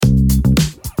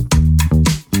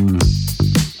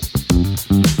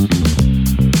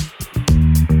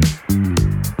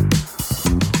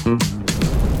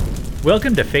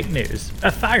Welcome to Fake News, a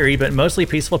fiery but mostly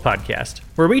peaceful podcast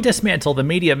where we dismantle the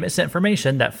media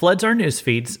misinformation that floods our news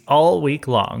feeds all week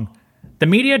long. The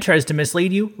media tries to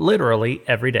mislead you literally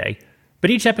every day, but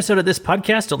each episode of this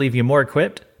podcast will leave you more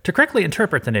equipped to correctly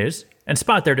interpret the news and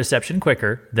spot their deception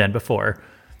quicker than before.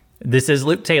 This is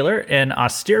Luke Taylor, an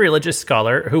austere religious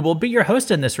scholar who will be your host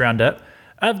in this roundup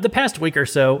of the past week or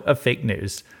so of fake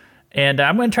news. And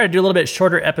I'm going to try to do a little bit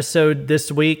shorter episode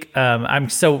this week.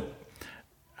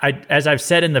 As I've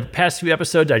said in the past few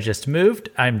episodes, I just moved.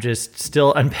 I'm just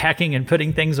still unpacking and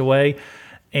putting things away.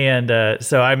 And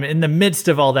so I'm in the midst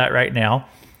of all that right now.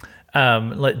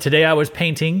 Today I was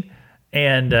painting,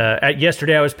 and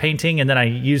yesterday I was painting, and then I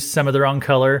used some of the wrong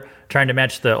color, trying to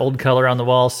match the old color on the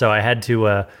wall. So I had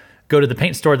to go to the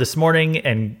paint store this morning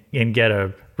and get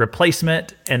a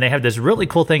replacement. And they have this really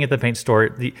cool thing at the paint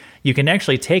store. You can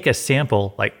actually take a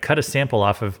sample, like cut a sample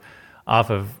off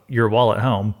of your wall at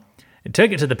home. It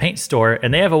took it to the paint store,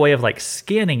 and they have a way of like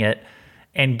scanning it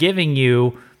and giving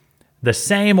you the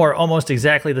same or almost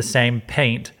exactly the same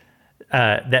paint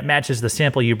that matches the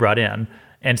sample you brought in.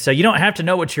 And so you don't have to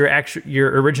know what your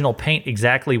original paint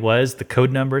exactly was, the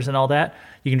code numbers and all that.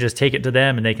 You can just take it to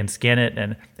them and they can scan it.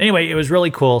 And anyway, it was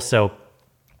really cool. So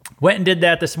went and did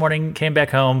that this morning, came back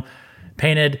home,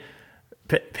 painted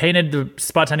the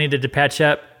spots I needed to patch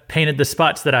up, painted the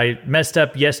spots that I messed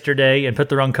up yesterday and put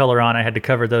the wrong color on. I had to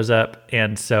cover those up.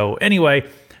 And so anyway,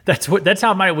 that's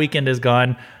how my weekend has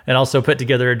gone. And also put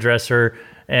together a dresser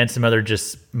and some other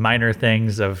just minor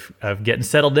things of getting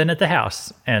settled in at the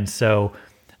house. And so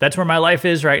that's where my life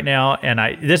is right now. And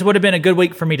this would have been a good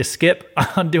week for me to skip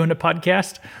on doing a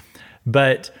podcast.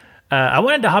 But I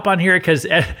wanted to hop on here because,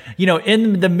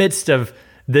 in the midst of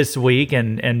this week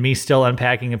and me still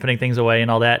unpacking and putting things away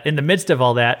and all that, in the midst of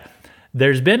all that,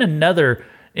 there's been another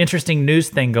interesting news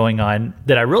thing going on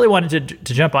that I really wanted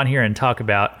to jump on here and talk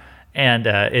about.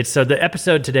 And so the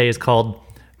episode today is called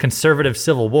Conservative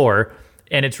Civil War.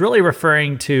 And it's really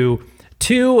referring to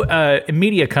two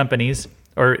media companies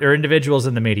or individuals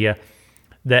in the media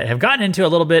that have gotten into a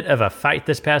little bit of a fight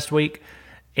this past week.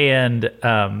 And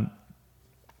I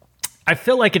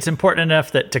feel like it's important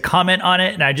enough to comment on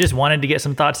it. And I just wanted to get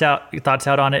some thoughts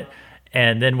out on it.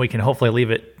 And then we can hopefully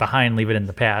leave it behind, leave it in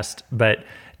the past. But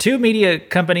two media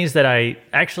companies that I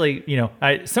actually,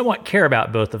 I somewhat care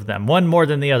about both of them. One more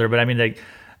than the other, but I mean,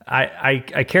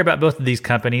 I care about both of these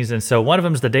companies. And so one of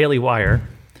them is the Daily Wire,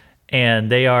 and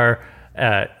they are,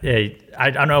 I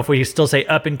don't know if we still say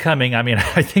up and coming. I mean,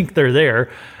 I think they're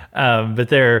there, but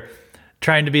they're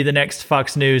trying to be the next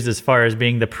Fox News as far as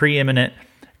being the preeminent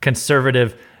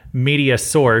conservative media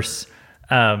source.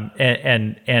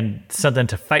 And something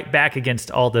to fight back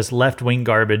against all this left-wing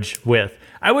garbage with.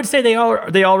 I would say they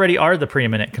already are the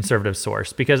preeminent conservative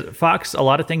source, because Fox, a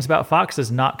lot of things about Fox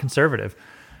is not conservative.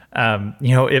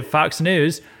 If Fox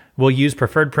News will use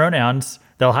preferred pronouns,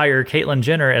 they'll hire Caitlyn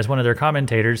Jenner as one of their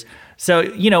commentators. So,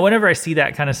 whenever I see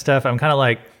that kind of stuff, I'm kind of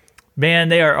like, man,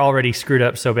 they are already screwed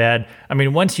up so bad. I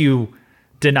mean, once you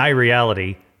deny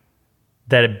reality,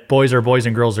 that boys are boys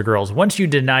and girls are girls. Once you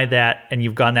deny that and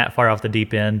you've gone that far off the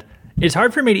deep end, it's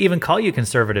hard for me to even call you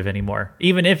conservative anymore,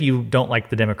 even if you don't like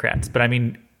the Democrats. But I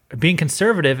mean, being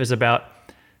conservative is about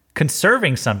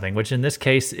conserving something, which in this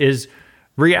case is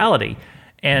reality.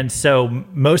 And so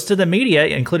most of the media,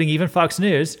 including even Fox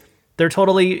News, they're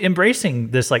totally embracing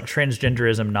this like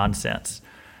transgenderism nonsense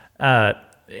to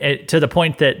the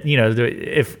point that,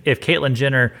 if Caitlyn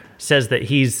Jenner says that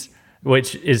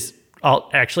which is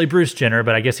actually Bruce Jenner,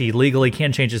 but I guess he legally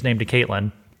can change his name to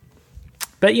Caitlyn.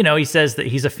 But, he says that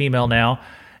he's a female now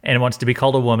and wants to be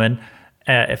called a woman.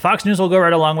 Fox News will go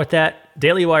right along with that.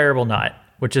 Daily Wire will not,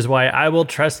 which is why I will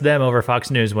trust them over Fox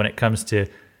News when it comes to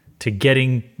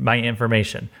getting my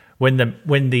information. When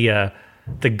the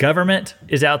government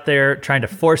is out there trying to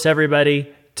force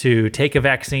everybody to take a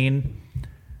vaccine,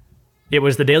 it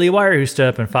was the Daily Wire who stood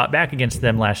up and fought back against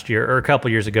them last year, or a couple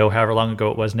years ago, however long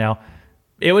ago it was now.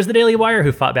 It was the Daily Wire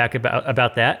who fought back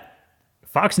about that.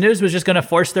 Fox News was just going to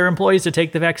force their employees to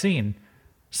take the vaccine.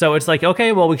 So it's like,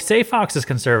 okay, well, we say Fox is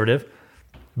conservative,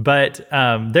 but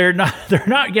they're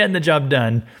not getting the job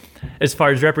done as far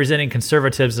as representing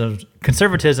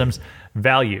conservatism's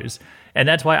values. And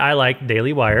that's why I like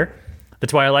Daily Wire.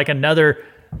 That's why I like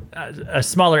a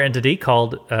smaller entity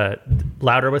called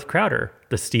Louder with Crowder,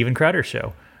 the Steven Crowder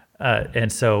Show.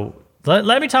 And so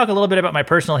let me talk a little bit about my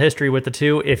personal history with the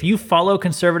two. If you follow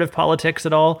conservative politics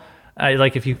at all,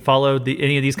 if you follow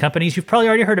any of these companies, you've probably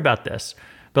already heard about this.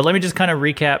 But let me just kind of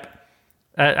recap.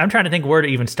 I'm trying to think where to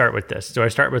even start with this. Do I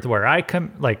start with where I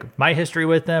come, like my history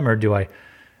with them, or do I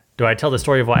tell the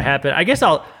story of what happened? I guess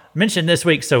I'll mention this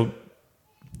week. So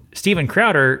Steven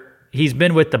Crowder he's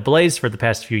been with The Blaze for the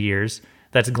past few years.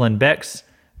 That's Glenn Beck's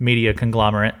media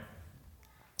conglomerate.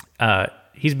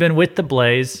 He's been with The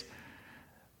Blaze,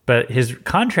 but his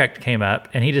contract came up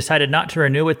and he decided not to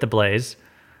renew with The Blaze.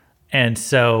 And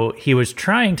so he was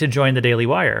trying to join the Daily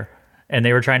Wire, and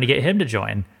they were trying to get him to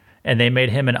join, and they made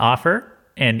him an offer,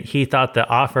 and he thought the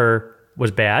offer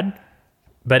was bad.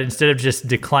 But instead of just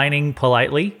declining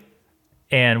politely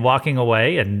and walking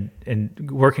away and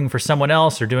working for someone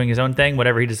else or doing his own thing,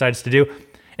 whatever he decides to do,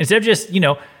 instead of just,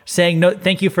 saying, no,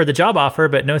 thank you for the job offer,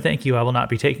 but no, thank you, I will not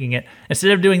be taking it.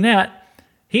 Instead of doing that,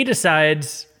 he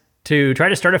decides to try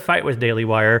to start a fight with Daily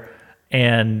Wire.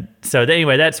 And so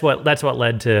anyway, that's what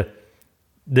led to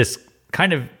this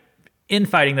kind of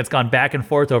infighting that's gone back and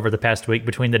forth over the past week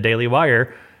between the Daily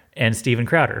Wire and Steven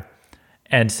Crowder.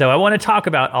 And so I want to talk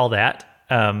about all that.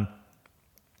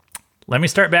 Let me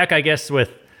start back, I guess,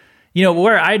 with,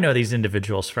 where I know these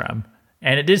individuals from.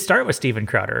 And it did start with Steven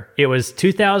Crowder. It was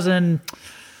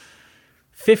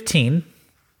 2015,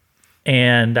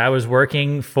 and I was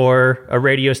working for a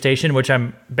radio station, which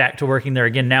I'm back to working there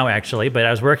again now, actually. But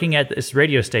I was working at this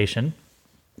radio station,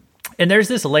 and there's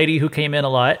this lady who came in a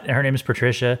lot. Her name is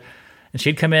Patricia, and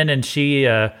she'd come in and she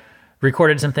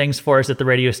recorded some things for us at the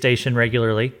radio station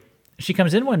regularly. She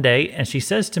comes in one day and she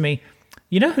says to me,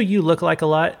 "You know who you look like a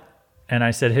lot?" And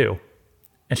I said, "Who?"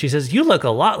 And she says, "You look a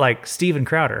lot like Steven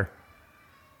Crowder."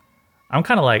 I'm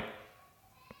kind of like,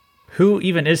 who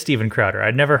even is Steven Crowder?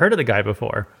 I'd never heard of the guy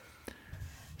before.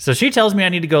 So she tells me I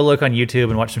need to go look on YouTube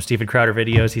and watch some Steven Crowder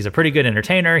videos. He's a pretty good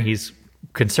entertainer. He's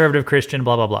conservative Christian,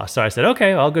 blah, blah, blah. So I said,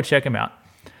 okay, I'll go check him out.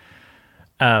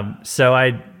 So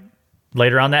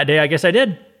later on that day, I guess I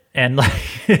did. And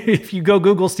if you go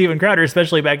Google Steven Crowder,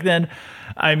 especially back then,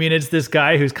 I mean, it's this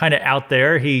guy who's kind of out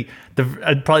there.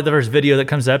 Probably the first video that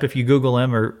comes up if you Google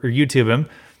him or YouTube him,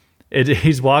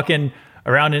 he's walking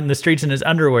around in the streets in his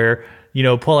underwear,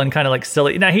 pulling kind of like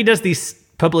silly. Now he does these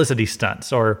publicity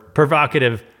stunts or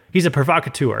provocative. He's a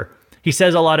provocateur. He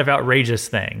says a lot of outrageous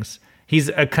things. He's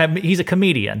a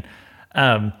comedian.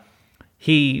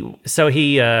 He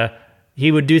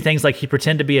would do things like he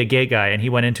pretend to be a gay guy and he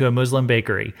went into a Muslim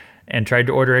bakery and tried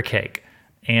to order a cake.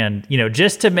 And,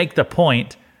 just to make the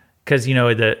point, because,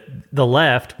 the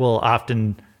left will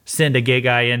often send a gay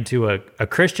guy into a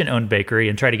Christian-owned bakery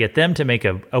and try to get them to make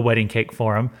a wedding cake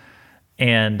for him.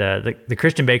 And the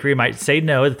Christian bakery might say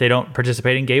no, that they don't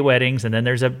participate in gay weddings, and then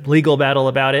there's a legal battle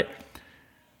about it.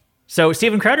 So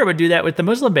Steven Crowder would do that with the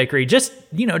Muslim bakery, just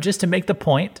to make the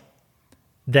point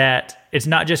that it's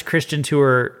not just Christians who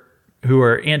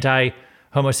are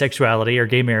anti-homosexuality or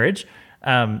gay marriage.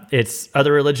 It's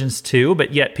other religions too,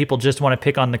 but yet people just want to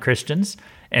pick on the Christians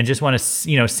and just want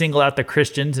to, single out the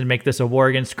Christians and make this a war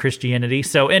against Christianity.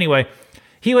 So anyway,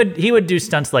 he would do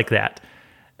stunts like that.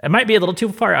 It might be a little too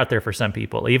far out there for some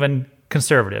people, even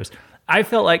conservatives. I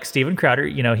felt like Steven Crowder,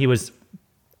 he's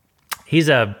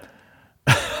a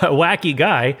wacky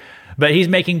guy, but he's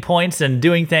making points and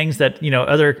doing things that,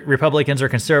 other Republicans or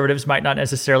conservatives might not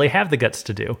necessarily have the guts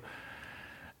to do.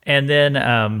 And then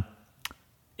I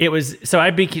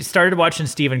started watching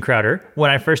Steven Crowder.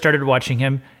 When I first started watching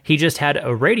him, he just had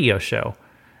a radio show.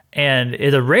 And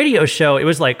the radio show, it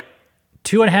was like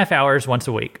 2.5 hours once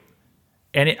a week.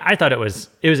 And I thought it was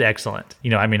excellent.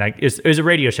 It was a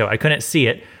radio show. I couldn't see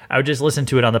it. I would just listen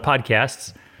to it on the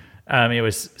podcasts. It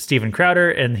was Steven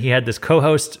Crowder, and he had this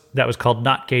co-host that was called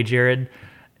Not Gay Jared.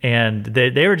 And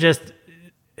they were just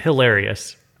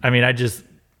hilarious.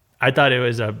 I thought it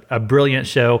was a brilliant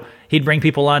show. He'd bring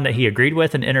people on that he agreed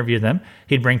with and interview them.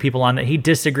 He'd bring people on that he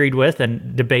disagreed with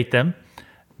and debate them.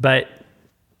 But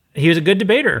he was a good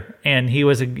debater, and he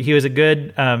was a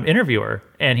good interviewer,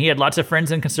 and he had lots of friends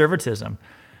in conservatism.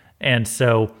 And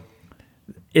so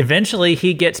eventually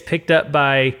he gets picked up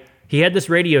by, he had this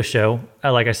radio show,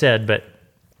 like I said, but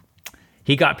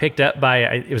he got picked up by,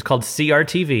 it was called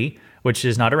CRTV, which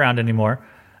is not around anymore.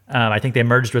 I think they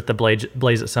merged with the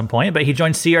Blaze at some point, but he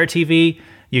joined CRTV.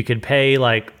 You could pay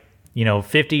 $50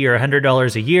 or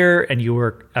 $100 a year, and you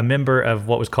were a member of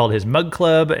what was called his Mug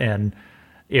Club, and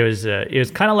it was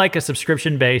kind of like a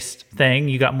subscription-based thing.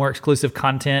 You got more exclusive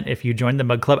content if you joined the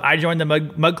Mug Club. I joined the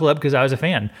Mug Club because I was a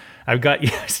fan. I've got,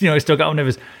 I still got one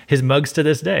of his mugs to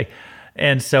this day.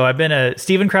 And so I've been a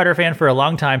Steven Crowder fan for a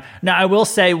long time. Now, I will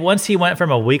say, once he went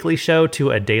from a weekly show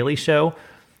to a daily show,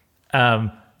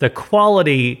 the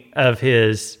quality of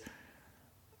his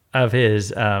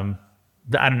the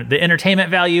entertainment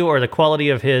value, or the quality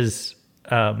of his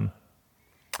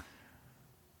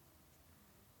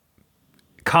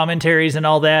commentaries and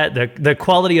all that, the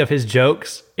quality of his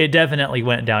jokes, it definitely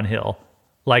went downhill.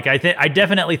 Like I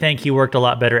definitely think he worked a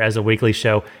lot better as a weekly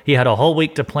show. He had a whole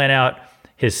week to plan out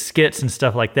his skits and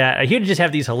stuff like that. He would just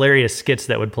have these hilarious skits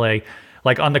that would play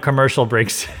like on the commercial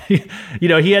breaks. You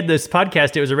know, he had this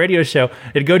podcast, it was a radio show.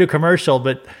 It'd go to commercial,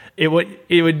 but it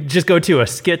would just go to a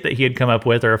skit that he had come up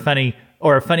with, or a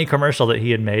funny commercial that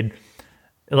he had made.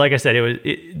 Like I said,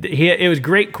 it was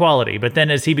great quality, but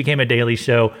then as he became a daily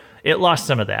show, it lost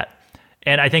some of that.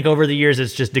 And I think over the years,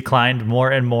 it's just declined more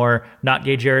and more. Not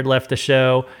Gay Jared left the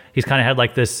show. He's kind of had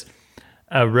like this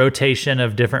rotation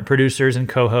of different producers and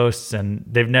co-hosts, and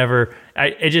they've never,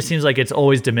 it just seems like it's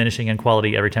always diminishing in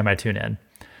quality every time I tune in.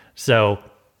 So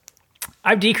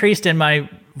I've decreased in my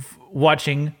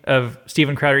watching of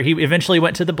Steven Crowder. He eventually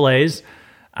went to The Blaze.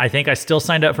 I think I still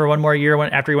signed up for one more year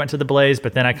after he went to The Blaze,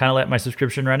 but then I kind of let my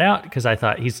subscription run out because I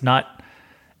thought it's not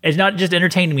just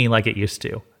entertaining me like it used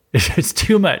to. It's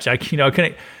too much.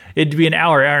 It'd be an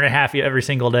hour and a half every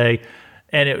single day,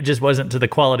 and it just wasn't to the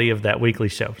quality of that weekly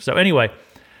show. So anyway,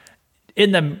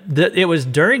 it was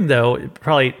during, though,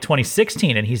 probably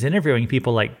 2016, and he's interviewing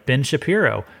people like Ben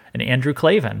Shapiro and Andrew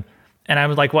Klavan. And I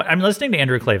was like, what? I'm listening to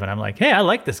Andrew Klavan. I'm like, hey, I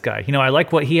like this guy. I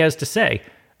like what he has to say.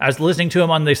 I was listening to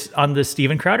him on the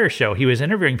Steven Crowder show. He was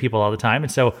interviewing people all the time.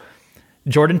 And so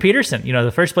Jordan Peterson,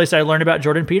 the first place I learned about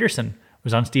Jordan Peterson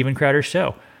was on Steven Crowder's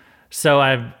show.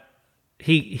 So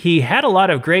he had a lot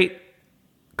of great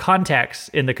contacts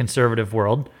in the conservative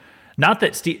world. Not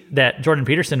that Jordan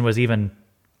Peterson was even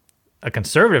a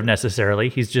conservative necessarily.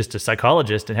 He's just a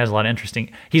psychologist and has a lot of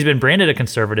interesting. He's been branded a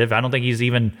conservative. I don't think he's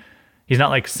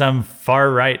not like some far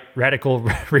right radical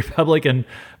Republican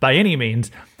by any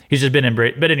means. He's just been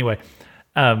embraced. But anyway,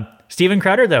 Steven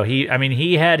Crowder, though,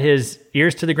 he had his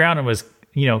ears to the ground and was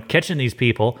catching these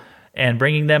people and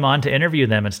bringing them on to interview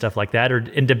them and stuff like that, or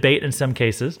in debate in some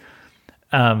cases.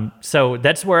 So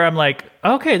that's where I'm like,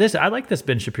 okay, I like this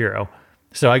Ben Shapiro.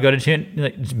 So I go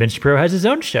to Ben Shapiro has his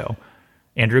own show.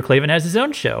 Andrew Klavan has his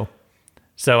own show.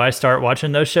 So I start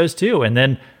watching those shows too. And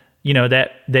then,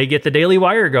 that they get the Daily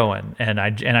Wire going, and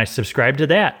I subscribe to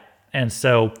that. And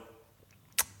so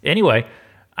anyway,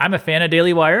 I'm a fan of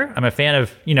Daily Wire. I'm a fan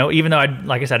of, even though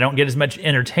like I said, I don't get as much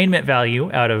entertainment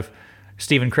value out of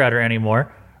Steven Crowder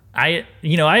anymore. I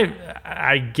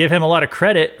give him a lot of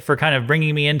credit for kind of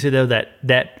bringing me into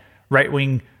that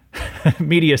right-wing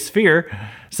media sphere.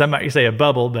 Some might say a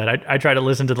bubble, but I try to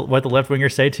listen to what the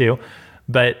left-wingers say too.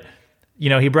 But,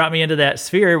 he brought me into that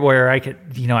sphere where I could,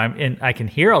 I can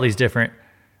hear all these different,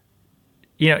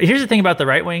 here's the thing about the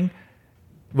right wing.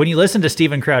 When you listen to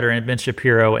Steven Crowder and Ben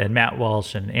Shapiro and Matt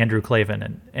Walsh and Andrew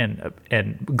Klavan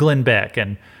and Glenn Beck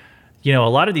and, a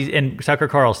lot of these, and Tucker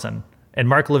Carlson and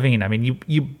Mark Levine, I mean,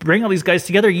 you bring all these guys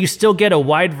together, you still get a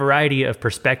wide variety of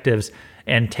perspectives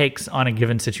and takes on a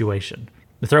given situation.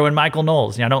 Throw in Michael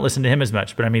Knowles. I don't listen to him as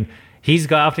much, but I mean,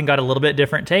 he's often got a little bit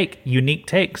different unique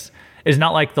takes. It's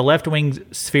not like the left-wing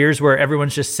spheres where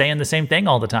everyone's just saying the same thing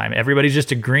all the time. Everybody's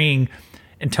just agreeing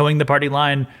and towing the party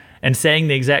line and saying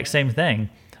the exact same thing.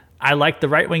 I like the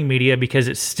right-wing media because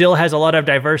it still has a lot of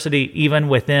diversity even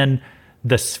within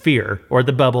the sphere or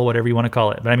the bubble, whatever you want to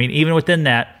call it. But I mean, even within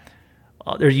that,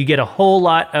 you get a whole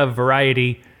lot of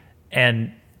variety,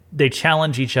 and they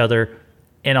challenge each other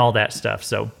and all that stuff.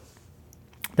 So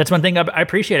that's one thing I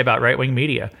appreciate about right-wing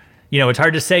media. It's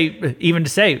hard to say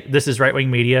this is right-wing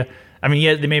media. I mean,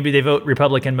 yeah, maybe they vote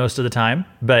Republican most of the time,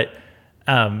 but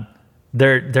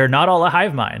they're not all a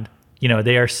hive mind.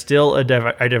 They are still a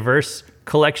diverse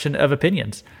collection of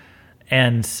opinions.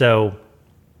 And so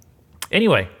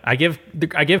anyway, I give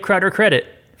Crowder credit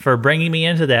for bringing me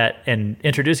into that and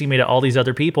introducing me to all these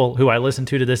other people who I listen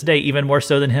to this day, even more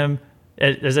so than him,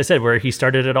 as I said, where he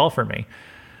started it all for me.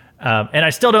 And I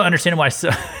still don't understand why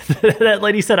that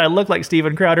lady said I look like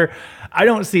Steven Crowder. I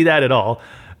don't see that at all.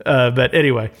 But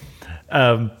anyway,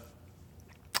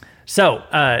 so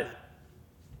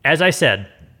as I said,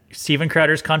 Steven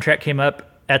Crowder's contract came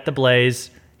up at The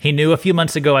Blaze. He knew a few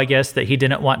months ago, I guess, that he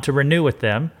didn't want to renew with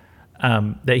them,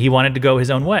 that he wanted to go his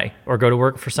own way or go to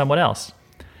work for someone else.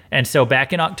 And so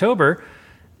back in October,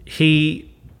 he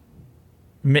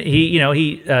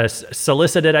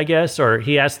solicited, I guess, or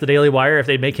he asked the Daily Wire if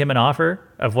they'd make him an offer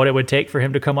of what it would take for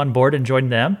him to come on board and join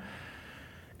them.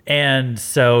 And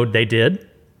so they did.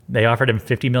 They offered him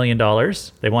 $50 million.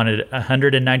 They wanted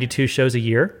 192 shows a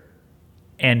year.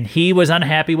 And he was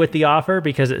unhappy with the offer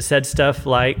because it said stuff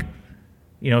like,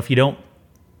 if you don't,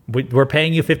 we're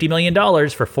paying you $50 million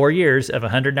for 4 years of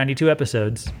 192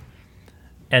 episodes.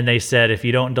 And they said, if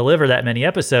you don't deliver that many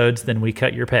episodes, then we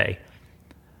cut your pay.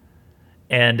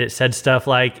 And it said stuff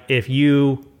like,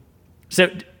 so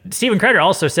Steven Crowder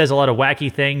also says a lot of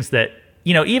wacky things that,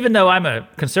 even though I'm a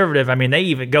conservative, I mean, they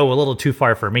even go a little too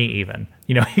far for me even.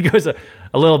 He goes a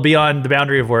little beyond the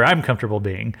boundary of where I'm comfortable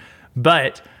being.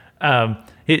 But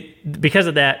because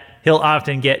of that, he'll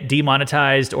often get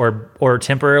demonetized or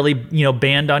temporarily,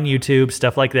 banned on YouTube,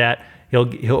 stuff like that.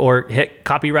 He'll or hit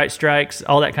copyright strikes,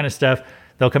 all that kind of stuff.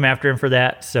 They'll come after him for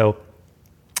that. So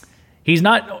he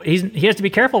has to be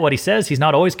careful what he says. He's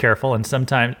not always careful, and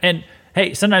sometimes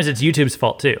it's YouTube's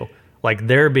fault too. Like,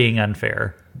 they're being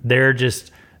unfair. They're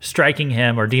just striking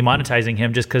him or demonetizing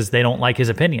him just because they don't like his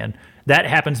opinion. That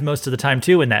happens most of the time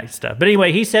too in that stuff. But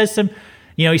anyway, he says some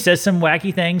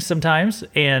wacky things sometimes,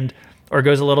 or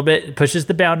goes a little bit, pushes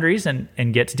the boundaries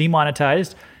and gets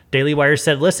demonetized. Daily Wire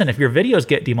said, listen, if your videos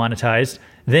get demonetized,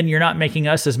 then you're not making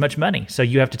us as much money. So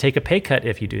you have to take a pay cut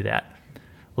if you do that.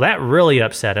 Well, that really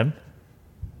upset him.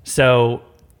 So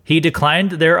he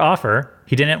declined their offer.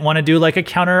 He didn't want to do like a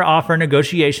counter offer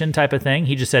negotiation type of thing.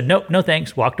 He just said, nope, no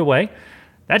thanks, walked away.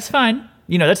 That's fine.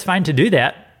 That's fine to do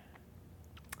that.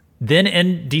 Then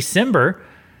in December,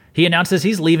 he announces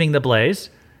he's leaving The Blaze,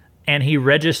 and he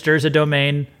registers a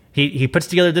domain. He puts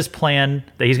together this plan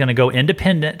that he's going to go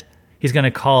independent. He's going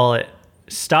to call it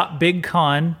Stop Big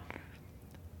Con,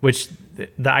 which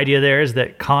the idea there is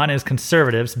that con is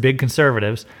conservatives, big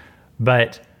conservatives,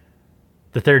 but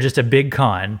that they're just a big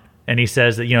con. And he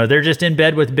says that, they're just in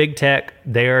bed with big tech.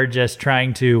 They are just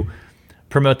trying to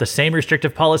promote the same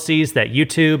restrictive policies that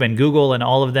YouTube and Google and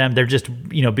all of them. They're just,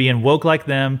 being woke like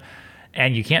them.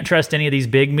 And you can't trust any of these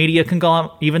big media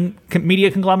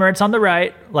conglomerates on the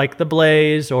right, like The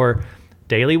Blaze or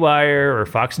Daily Wire or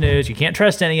Fox News. You can't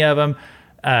trust any of them.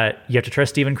 You have to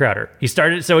trust Steven Crowder. He's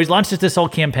launched this whole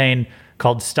campaign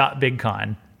called Stop Big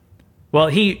Con. Well,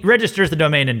 he registers the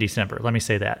domain in December. Let me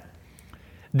say that.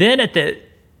 Then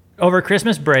over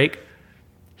Christmas break,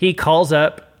 he calls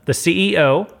up the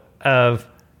CEO of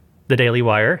the Daily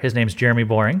Wire. His name's Jeremy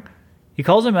Boring. He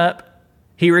calls him up.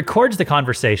 He records the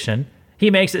conversation. He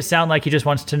makes it sound like he just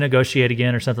wants to negotiate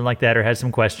again or something like that, or has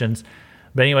some questions.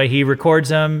 But anyway, he records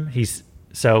him.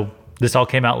 So this all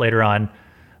came out later on,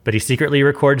 but he secretly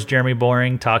records Jeremy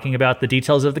Boring talking about the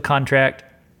details of the contract.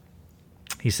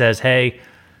 He says, hey,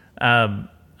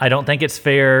 I don't think it's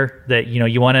fair that,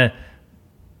 you want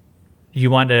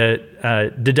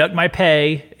to deduct my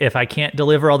pay if I can't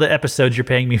deliver all the episodes you're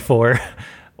paying me for,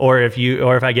 or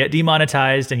if I get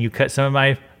demonetized and you cut some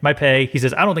of my pay. He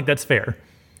says, I don't think that's fair.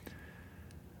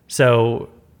 So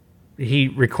he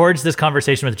records this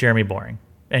conversation with Jeremy Boring.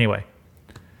 Anyway,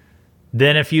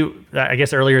 then I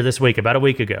guess earlier this week, about a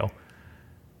week ago,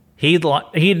 he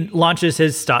launches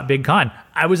his Stop Big Con.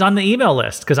 I was on the email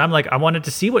list because I'm like, I wanted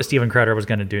to see what Steven Crowder was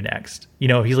going to do next.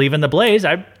 He's leaving The Blaze.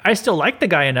 I still like the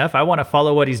guy enough. I want to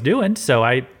follow what he's doing. So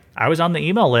I was on the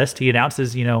email list. He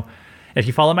announces, if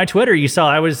you follow my Twitter, you saw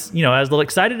I was a little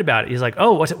excited about it. He's like,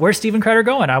 oh, where's Steven Crowder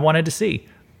going? I wanted to see.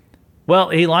 Well,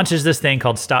 he launches this thing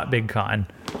called Stop Big Con.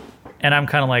 And I'm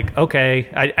kind of like, okay.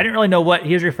 I didn't really know what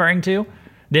he was referring to.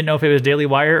 Didn't know if it was Daily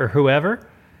Wire or whoever.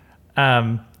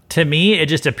 To me, it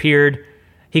just appeared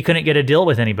he couldn't get a deal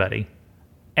with anybody.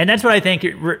 And that's what I think,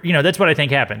 that's what I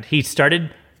think happened. He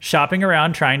started shopping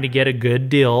around trying to get a good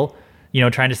deal, he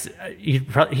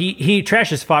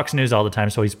trashes Fox News all the time,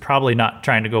 so he's probably not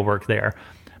trying to go work there.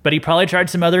 But he probably tried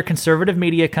some other conservative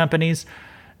media companies,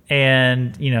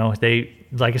 and, they,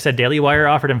 like I said, Daily Wire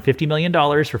offered him $50 million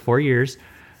for 4 years.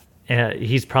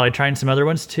 He's probably trying some other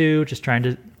ones too, just trying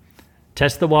to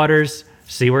test the waters,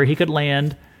 see where he could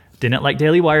land. Didn't like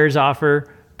Daily Wire's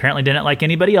offer. Apparently didn't like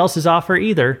anybody else's offer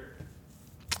either.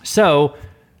 So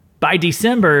by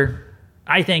December,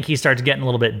 I think he starts getting a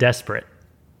little bit desperate.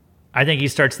 I think he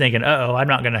starts thinking, I'm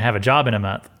not going to have a job in a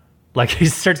month. Like, he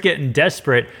starts getting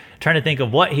desperate, trying to think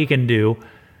of what he can do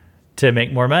to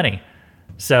make more money.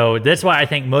 So that's why I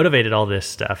think motivated all this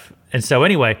stuff. And so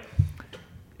anyway,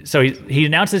 he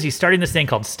announces he's starting this thing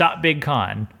called Stop Big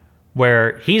Con,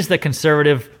 where he's the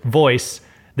conservative voice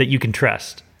that you can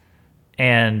trust.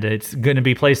 And it's going to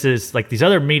be places like these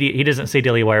other media. He doesn't say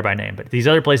Daily Wire by name, but these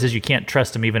other places you can't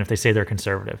trust them even if they say they're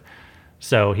conservative.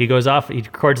 So he goes off, he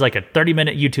records like a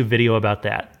 30-minute YouTube video about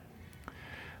that.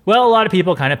 Well, a lot of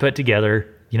people kind of put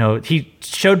together, he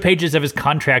showed pages of his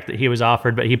contract that he was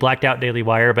offered, but he blacked out Daily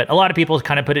Wire. But a lot of people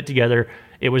kind of put it together.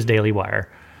 It was Daily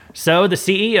Wire. So the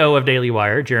CEO of Daily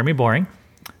Wire, Jeremy Boring,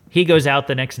 he goes out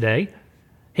the next day.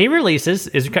 He releases,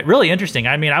 is really interesting.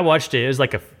 I mean, I watched it. It was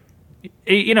like if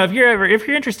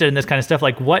you're interested in this kind of stuff,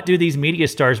 like what do these media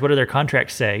stars, what do their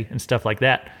contracts say and stuff like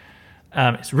that?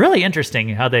 It's really interesting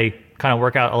how they kind of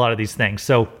work out a lot of these things.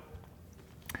 So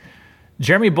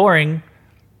Jeremy Boring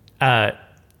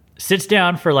sits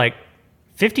down for like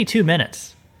 52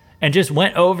 minutes and just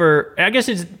went over, I guess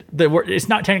it's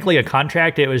not technically a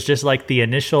contract. It was just like the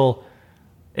initial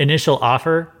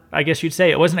offer, I guess you'd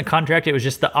say. It wasn't a contract. It was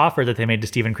just the offer that they made to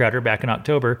Steven Crowder back in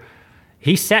October.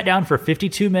 He sat down for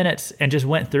 52 minutes and just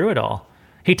went through it all.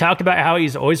 He talked about how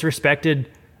he's always respected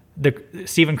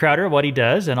Steven Crowder, what he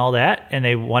does and all that, and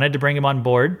they wanted to bring him on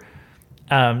board.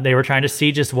 They were trying to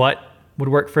see just what would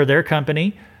work for their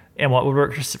company and what would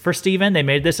work for Steven. They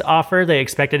made this offer. They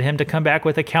expected him to come back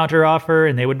with a counter offer,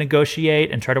 and they would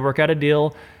negotiate and try to work out a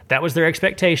deal. That was their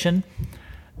expectation.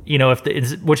 You know,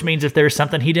 which means if there's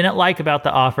something he didn't like about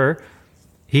the offer,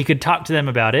 he could talk to them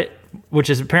about it, which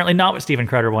is apparently not what Steven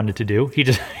Crowder wanted to do. He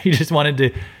just wanted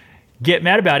to get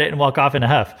mad about it and walk off in a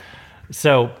huff.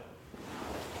 So,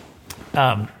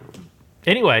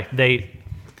 anyway,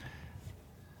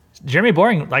 Jeremy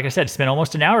Boring, like I said, spent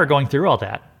almost an hour going through all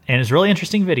that, and it's a really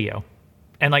interesting video.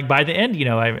 And like by the end, you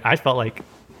know, I felt like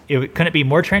it couldn't be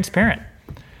more transparent.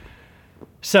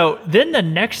 So then the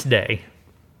next day,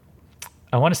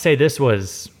 I want to say this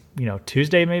was, you know,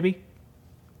 Tuesday maybe.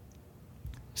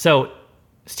 So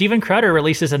Steven Crowder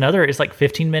releases another, it's like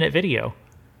 15-minute video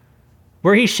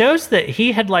where he shows that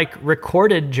he had like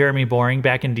recorded Jeremy Boring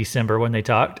back in December when they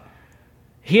talked.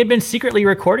 He had been secretly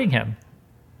recording him.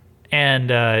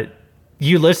 And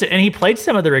you listen, and he played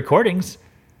some of the recordings.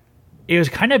 It was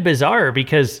kind of bizarre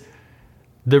because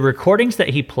the recordings that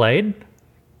he played,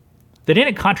 they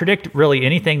didn't contradict really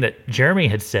anything that Jeremy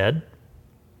had said.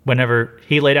 Whenever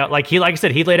he laid out, like I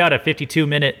said, he laid out a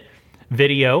 52-minute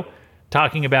video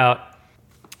talking about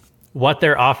what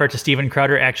their offer to Steven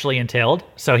Crowder actually entailed.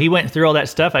 So he went through all that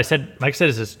stuff. I said, like I said,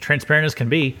 it's as transparent as can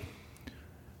be.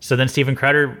 So then Steven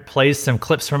Crowder plays some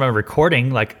clips from a recording,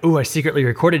 like, "Ooh, I secretly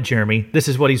recorded Jeremy. This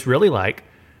is what he's really like."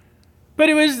 But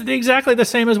it was exactly the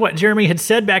same as what Jeremy had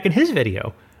said back in his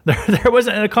video. There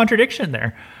wasn't a contradiction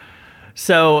there.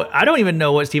 So I don't even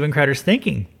know what Steven Crowder's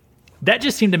thinking. That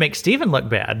just seemed to make Steven look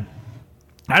bad.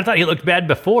 I thought he looked bad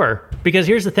before, because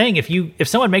here's the thing: if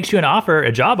someone makes you an offer,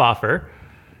 a job offer,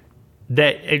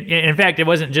 that in fact it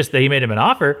wasn't just that he made him an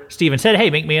offer. Steven said, "Hey,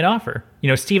 make me an offer." You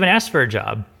know, Steven asked for a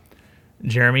job.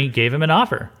 Jeremy gave him an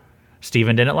offer.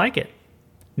 Steven didn't like it.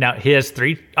 Now he has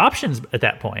three options at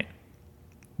that point.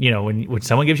 You know, when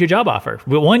someone gives you a job offer,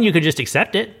 well, one, you could just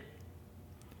accept it.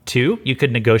 Two, you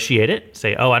could negotiate it.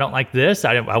 Say, "Oh, I don't like this.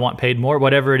 I want paid more,"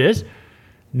 whatever it is.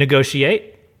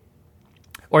 Negotiate.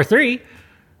 Or three,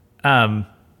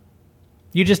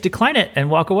 you just decline it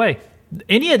and walk away.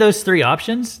 Any of those three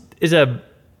options is a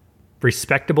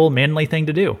respectable, manly thing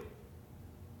to do.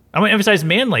 I'm going to emphasize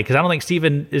manly because I don't think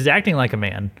Steven is acting like a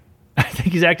man. I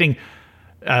think he's acting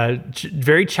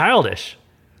very childish,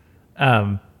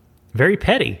 very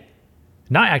petty,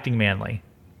 not acting manly.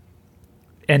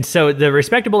 And so the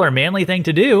respectable or manly thing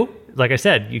to do, like I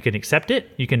said, you can accept it,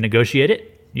 you can negotiate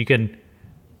it, you can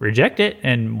reject it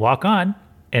and walk on,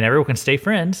 and everyone can stay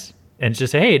friends and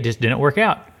just say, "Hey, it just didn't work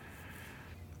out."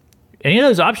 Any of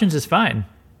those options is fine.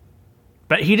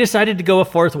 But he decided to go a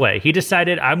fourth way. He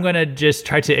decided, "I'm going to just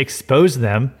try to expose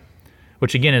them,"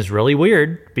 which again is really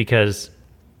weird because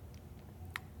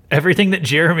everything that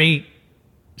Jeremy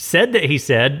said that he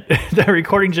said, the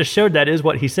recording just showed that is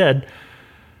what he said.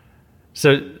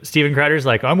 So Steven Crowder's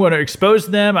like, "I'm going to expose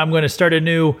them. I'm going to start a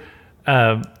new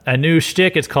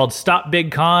shtick. It's called Stop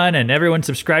Big Con, and everyone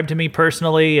subscribe to me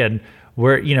personally." And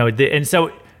and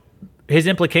so his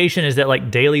implication is that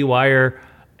like Daily Wire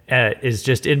is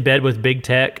just in bed with big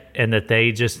tech, and that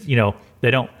they just,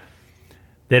 they don't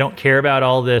care about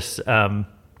all this, how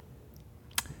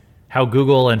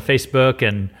Google and Facebook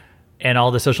and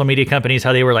all the social media companies,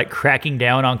 how they were like cracking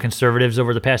down on conservatives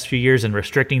over the past few years and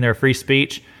restricting their free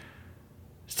speech.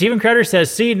 Steven Crowder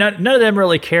says, "See, none of them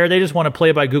really care. They just want to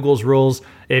play by Google's rules.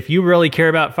 If you really care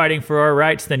about fighting for our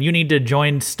rights, then you need to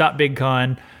join Stop Big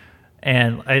Con."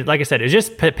 And like I said, it's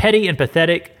just petty and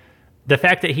pathetic. The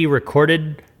fact that he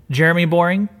recorded Jeremy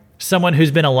Boring, someone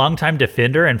who's been a longtime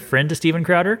defender and friend to Steven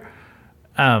Crowder,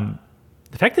 the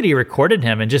fact that he recorded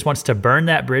him and just wants to burn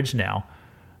that bridge now,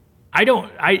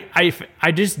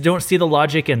 I just don't see the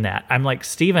logic in that. I'm like,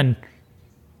 Steven,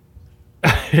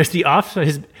 is he off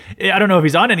his, I don't know if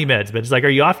he's on any meds, but it's like, are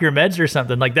you off your meds or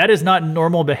something? Like, that is not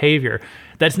normal behavior.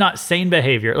 That's not sane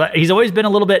behavior. Like, he's always been a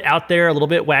little bit out there, a little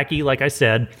bit wacky, like I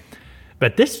said,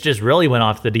 but this just really went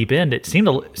off the deep end. It seemed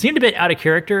a bit out of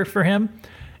character for him.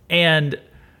 And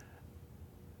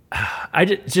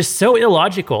just so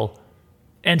illogical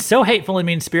and so hateful and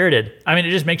mean-spirited. I mean,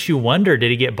 it just makes you wonder,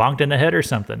 did he get bonked in the head or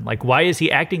something? Like, why is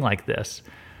he acting like this?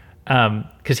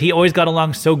 Because he always got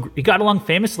along he got along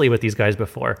famously with these guys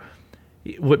before.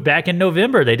 Back in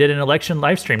November, they did an election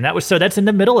live stream. That's in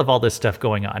the middle of all this stuff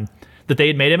going on, that they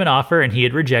had made him an offer and he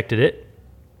had rejected it.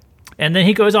 And then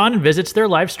he goes on and visits their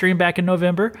live stream back in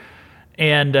November,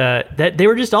 and that they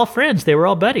were just all friends. They were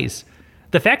all buddies.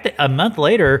 The fact that a month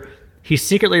later he's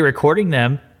secretly recording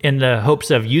them in the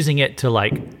hopes of using it to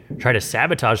like try to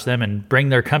sabotage them and bring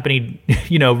their company,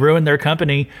 ruin their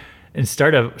company and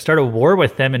start a war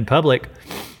with them in public.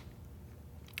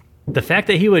 The fact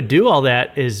that he would do all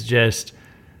that is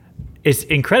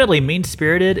incredibly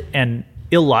mean-spirited and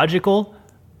illogical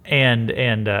and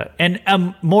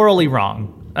morally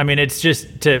wrong. I mean, it's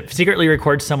just to secretly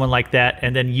record someone like that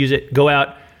and then go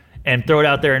out and throw it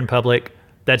out there in public.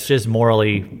 That's just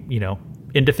morally,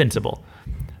 indefensible.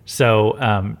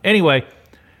 So anyway,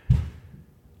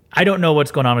 I don't know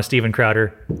what's going on with Steven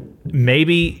Crowder.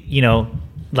 Maybe,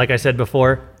 like I said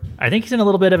before, I think he's in a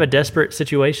little bit of a desperate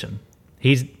situation.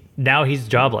 He's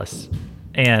jobless.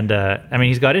 And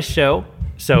he's got his show,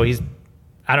 so he's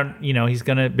going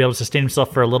to be able to sustain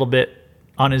himself for a little bit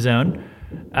on his own.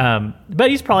 But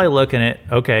he's probably looking at,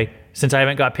 okay, since I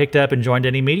haven't got picked up and joined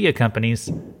any media companies,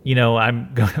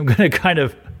 I'm going to kind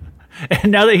of,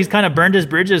 and now that he's kind of burned his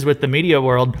bridges with the media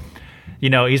world,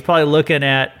 he's probably looking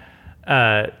at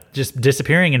just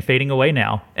disappearing and fading away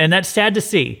now. And that's sad to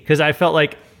see, because I felt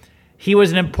like he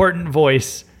was an important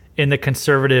voice in the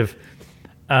conservative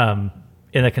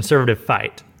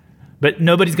fight. But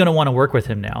nobody's going to want to work with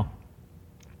him now.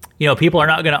 People are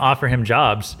not going to offer him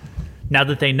jobs now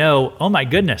that they know, oh my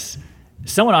goodness,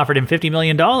 someone offered him $50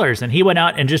 million and he went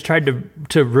out and just tried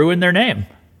to ruin their name.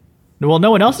 Well,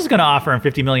 no one else is going to offer him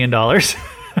 $50 million.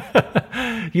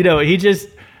 He just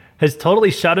has totally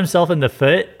shot himself in the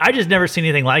foot. I just never seen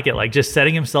anything like it, like just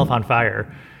setting himself on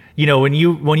fire. When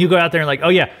you go out there and like, oh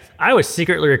yeah, I was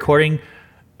secretly recording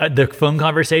the phone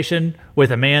conversation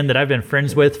with a man that I've been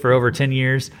friends with for over 10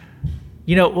 years.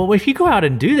 Well, if you go out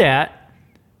and do that,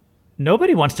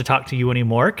 nobody wants to talk to you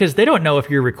anymore because they don't know if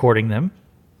you're recording them.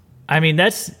 I mean,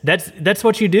 that's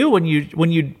what you do when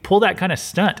you pull that kind of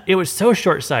stunt. It was so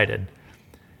short-sighted.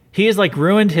 He has like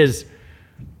ruined his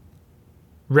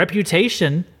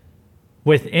reputation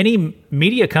with any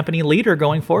media company leader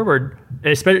going forward,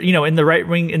 especially in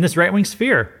this right-wing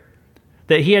sphere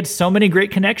that he had so many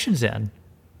great connections in.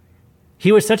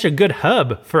 He was such a good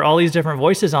hub for all these different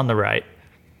voices on the right.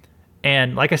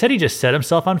 And like I said, he just set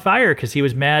himself on fire because he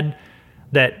was mad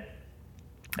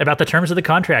about the terms of the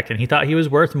contract, and he thought he was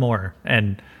worth more.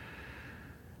 And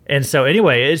so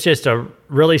anyway, it's just a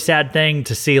really sad thing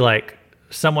to see like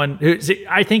someone who,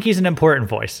 I think he's an important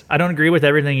voice. I don't agree with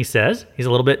everything he says. He's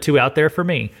a little bit too out there for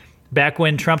me. Back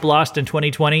when Trump lost in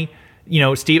 2020,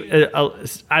 Steve,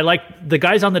 I like the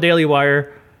guys on the Daily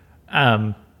Wire.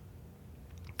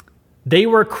 They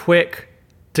were quick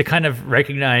to kind of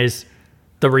recognize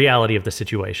the reality of the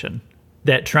situation,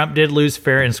 that Trump did lose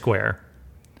fair and square,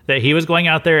 that he was going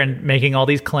out there and making all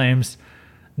these claims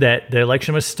that the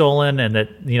election was stolen and that,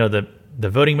 the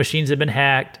voting machines had been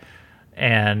hacked.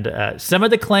 And some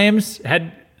of the claims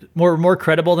were more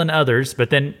credible than others, but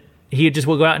then he just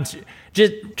will go out and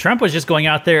Trump was just going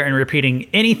out there and repeating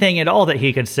anything at all that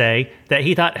he could say that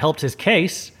he thought helped his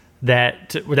case that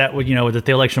the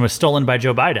election was stolen by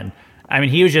Joe Biden. I mean,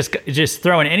 he was just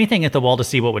throwing anything at the wall to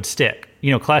see what would stick.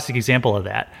 Classic example of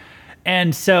that.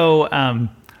 And so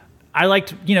I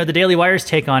liked, the Daily Wire's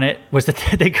take on it was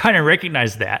that they kind of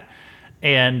recognized that.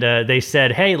 And they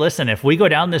said, hey, listen, if we go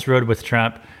down this road with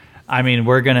Trump, I mean,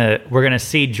 we're gonna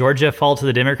see Georgia fall to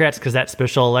the Democrats because that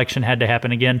special election had to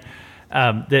happen again.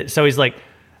 So he's like,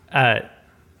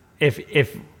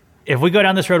 if we go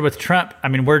down this road with Trump, I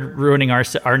mean, we're ruining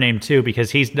our name too,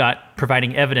 because he's not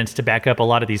providing evidence to back up a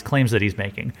lot of these claims that he's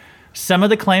making. Some of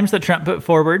the claims that Trump put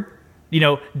forward,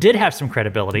 did have some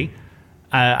credibility.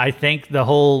 I think the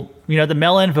whole, the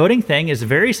mail-in voting thing is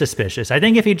very suspicious. I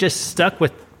think if he just stuck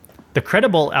with the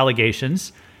credible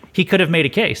allegations, he could have made a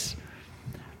case.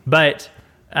 But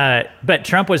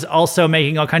Trump was also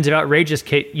making all kinds of outrageous,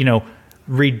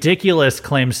 ridiculous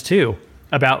claims too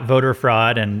about voter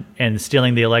fraud and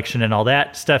stealing the election and all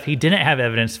that stuff he didn't have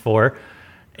evidence for.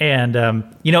 And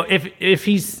if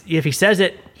he says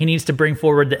it, he needs to bring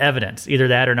forward the evidence, either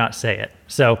that or not say it.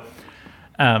 So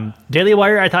Daily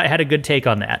Wire, I thought, had a good take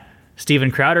on that. Steven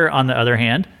Crowder, on the other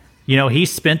hand, he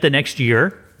spent the next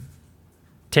year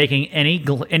taking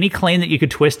any claim that you could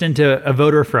twist into a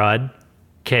voter fraud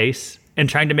case and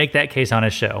trying to make that case on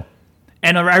his show.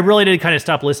 And I really did kind of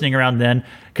stop listening around then,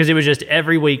 because it was just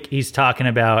every week he's talking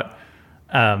about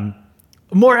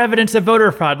more evidence of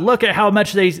voter fraud. Look at how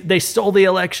much they stole the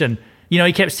election.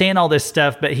 He kept saying all this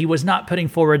stuff, but he was not putting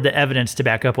forward the evidence to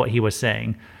back up what he was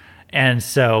saying. And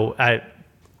so I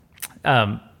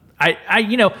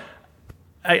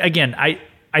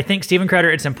think Steven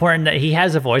Crowder, it's important that he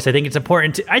has a voice. I think it's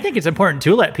important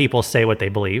to let people say what they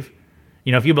believe.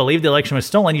 If you believe the election was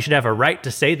stolen, you should have a right to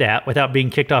say that without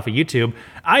being kicked off of YouTube.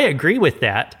 I agree with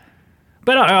that.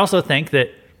 But I also think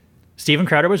that Steven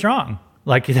Crowder was wrong.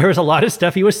 Like, there was a lot of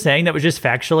stuff he was saying that was just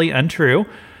factually untrue.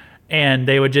 And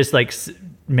they would just like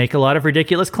make a lot of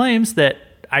ridiculous claims that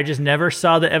I just never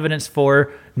saw the evidence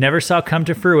for, never saw come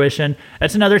to fruition.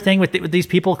 That's another thing with these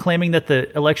people claiming that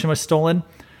the election was stolen.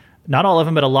 Not all of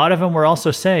them, but a lot of them were also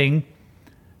saying,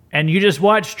 and you just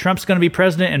watch, Trump's going to be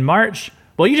president in March.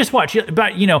 Well, you just watch,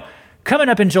 but coming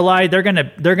up in July, they're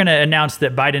gonna announce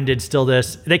that Biden did steal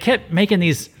this. They kept making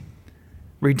these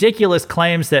ridiculous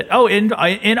claims that,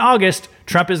 in August,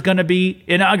 Trump is going to be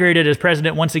inaugurated as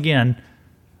president once again.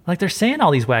 Like, they're saying all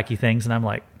these wacky things, and I'm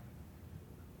like,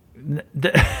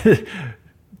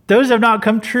 those have not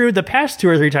come true the past 2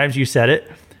 or 3 times you said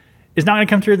it. It's not going to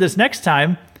come true this next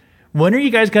time. When are you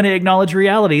guys going to acknowledge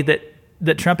reality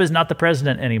that Trump is not the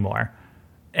president anymore?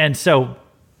 And so,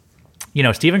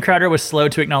 Steven Crowder was slow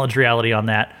to acknowledge reality on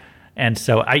that. And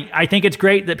so I think it's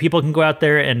great that people can go out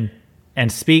there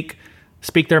and speak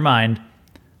their mind,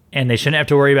 and they shouldn't have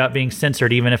to worry about being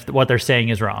censored, even if what they're saying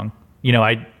is wrong.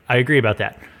 I agree about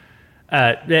that.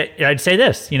 I'd say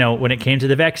this, when it came to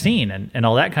the vaccine and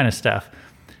all that kind of stuff,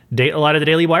 a lot of the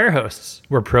Daily Wire hosts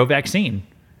were pro-vaccine.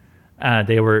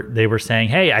 They were saying,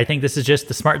 hey, I think this is just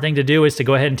the smart thing to do is to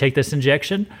go ahead and take this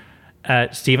injection.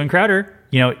 Steven Crowder,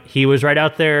 he was right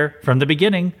out there from the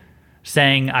beginning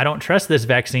saying, I don't trust this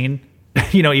vaccine,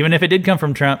 even if it did come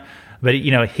from Trump. But,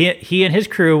 he and his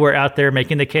crew were out there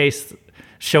making the case,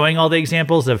 showing all the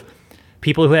examples of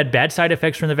people who had bad side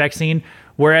effects from the vaccine,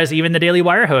 whereas even the Daily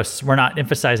Wire hosts were not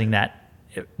emphasizing that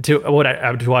to what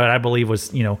I believe was,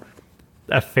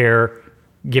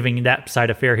 giving that side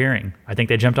a fair hearing. I think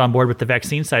they jumped on board with the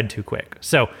vaccine side too quick.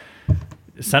 So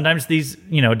sometimes these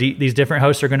different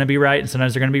hosts are going to be right and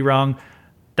sometimes they're going to be wrong.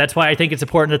 That's why I think it's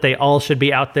important that they all should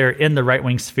be out there in the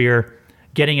right-wing sphere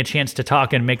getting a chance to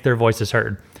talk and make their voices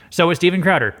heard. So with Steven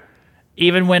Crowder,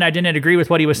 even when I didn't agree with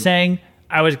what he was saying,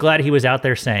 I was glad he was out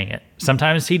there saying it.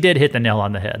 Sometimes he did hit the nail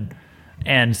on the head.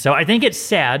 And so I think it's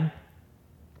sad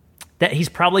that he's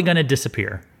probably going to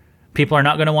disappear. People are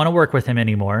not going to want to work with him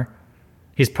anymore.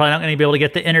 He's probably not going to be able to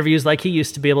get the interviews like he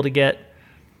used to be able to get.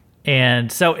 And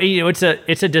so, it's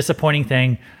a disappointing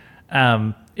thing.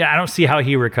 I don't see how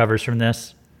he recovers from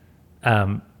this.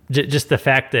 Just the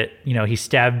fact that, he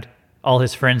stabbed all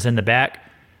his friends in the back.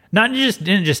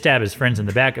 Didn't just stab his friends in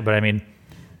the back, but I mean,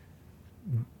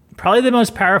 probably the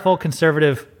most powerful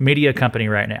conservative media company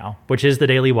right now, which is the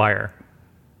Daily Wire.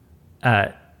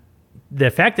 The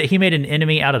fact that he made an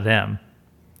enemy out of them,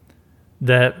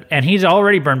 and he's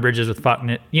already burned bridges with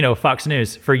Fox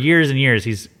News for years and years.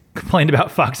 He's complained about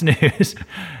Fox News,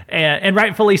 and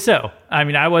rightfully so. I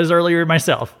mean, I was earlier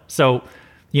myself. So,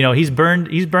 he's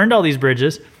burned all these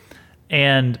bridges,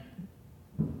 and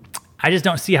I just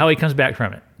don't see how he comes back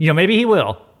from it. Maybe he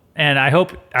will, and I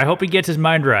hope he gets his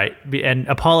mind right and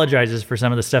apologizes for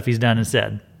some of the stuff he's done and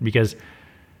said, because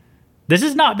this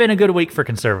has not been a good week for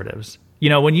conservatives.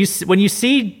 When you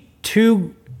see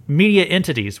two media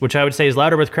entities, which I would say is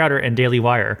Louder with Crowder and Daily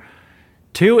Wire,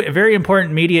 two very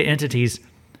important media entities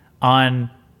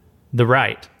on the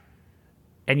right,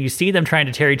 and you see them trying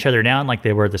to tear each other down like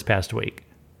they were this past week.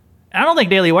 I don't think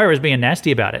Daily Wire was being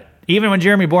nasty about it. Even when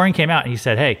Jeremy Boring came out and he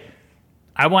said, hey,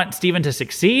 I want Steven to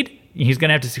succeed. He's going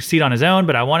to have to succeed on his own,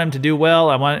 but I want him to do well.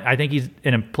 I think he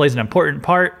plays an important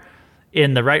part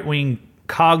in the right-wing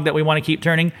cog that we want to keep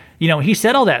turning. He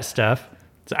said all that stuff.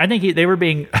 So I think they were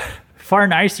being far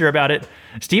nicer about it.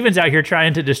 Steven's out here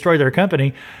trying to destroy their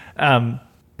company.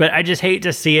 But I just hate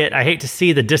to see it. I hate to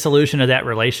see the dissolution of that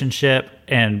relationship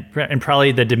and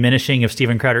probably the diminishing of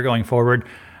Steven Crowder going forward.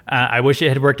 I wish it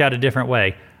had worked out a different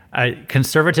way.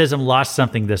 Conservatism lost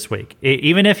something this week,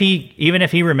 even if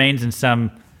he remains in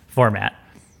some format.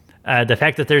 The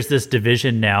fact that there's this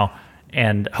division now,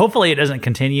 and hopefully it doesn't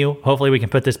continue. Hopefully we can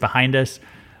put this behind us,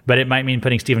 but it might mean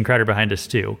putting Steven Crowder behind us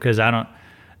too, because now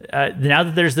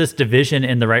that there's this division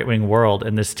in the right-wing world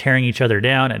and this tearing each other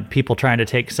down and people trying to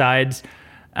take sides,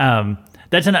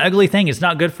 that's an ugly thing. It's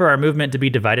not good for our movement to be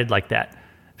divided like that,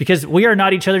 because we are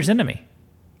not each other's enemy.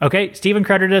 Okay, Steven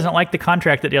Crowder doesn't like the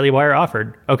contract that Daily Wire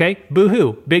offered. Okay,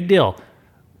 boo-hoo, big deal.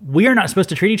 We are not supposed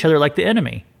to treat each other like the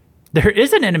enemy. There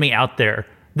is an enemy out there.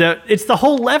 It's the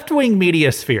whole left-wing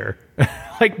media sphere.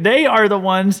 Like, they are the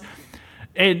ones,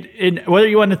 and whether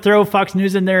you want to throw Fox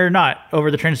News in there or not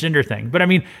over the transgender thing, but I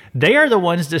mean, they are the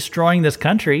ones destroying this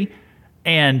country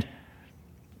and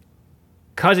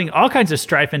causing all kinds of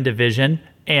strife and division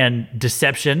and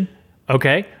deception.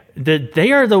 Okay,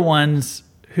 they are the ones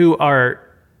who are,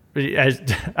 as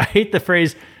I hate the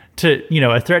phrase,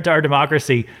 a threat to our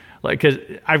democracy, like, because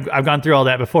I've gone through all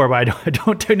that before, but I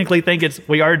don't technically think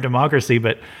we are a democracy,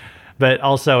 but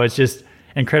also it's just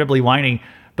incredibly whiny.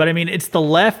 But I mean, it's the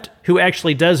left who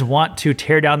actually does want to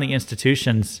tear down the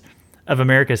institutions of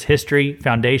America's history,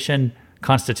 foundation,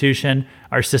 Constitution,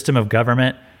 our system of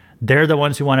government. They're the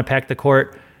ones who want to pack the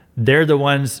court. They're the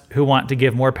ones who want to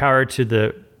give more power to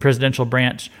the presidential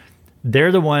branch.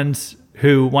 They're the ones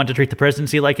who want to treat the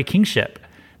presidency like a kingship.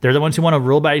 They're the ones who want to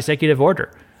rule by executive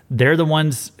order. They're the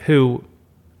ones who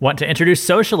want to introduce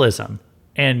socialism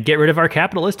and get rid of our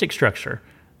capitalistic structure.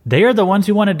 They are the ones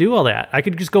who want to do all that. I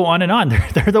could just go on and on.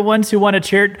 They're the ones who want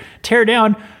to tear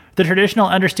down the traditional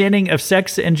understanding of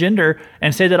sex and gender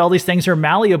and say that all these things are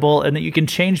malleable and that you can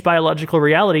change biological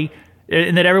reality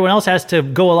and that everyone else has to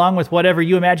go along with whatever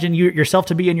you imagine yourself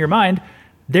to be in your mind.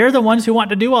 They're the ones who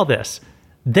want to do all this.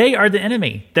 They are the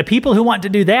enemy. The people who want to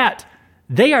do that,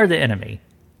 they are the enemy.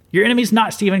 Your enemy's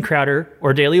not Steven Crowder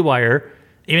or Daily Wire,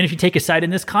 even if you take a side in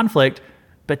this conflict.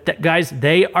 But guys,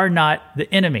 they are not the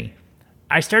enemy.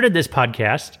 I started this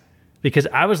podcast because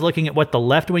I was looking at what the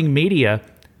left-wing media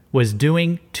was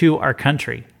doing to our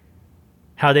country.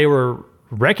 How they were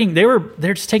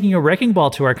they're just taking a wrecking ball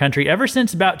to our country ever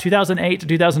since about 2008 to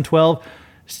 2012,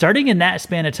 starting in that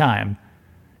span of time.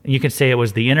 And you can say it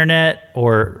was the internet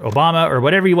or Obama or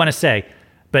whatever you want to say,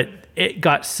 but it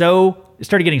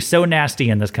started getting so nasty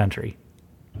in this country,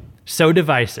 so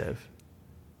divisive.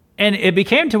 And it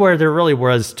became to where there really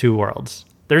was two worlds.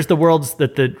 There's the worlds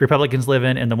that the Republicans live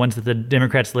in and the ones that the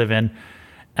Democrats live in.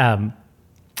 I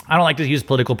don't like to use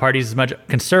political parties as much,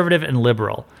 conservative and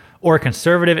liberal, or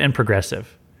conservative and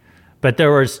progressive. But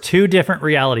there was two different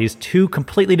realities, two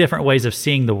completely different ways of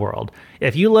seeing the world.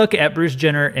 If you look at Bruce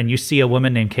Jenner and you see a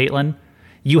woman named Caitlyn,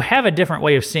 you have a different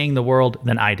way of seeing the world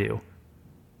than I do.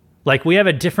 Like, we have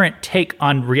a different take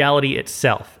on reality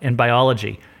itself and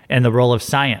biology and the role of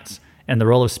science and the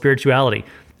role of spirituality.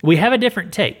 We have a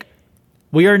different take.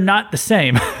 We are not the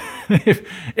same.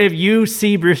 If you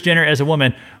see Bruce Jenner as a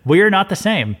woman, we are not the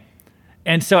same.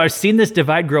 And so I've seen this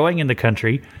divide growing in the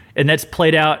country, and that's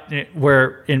played out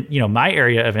where in my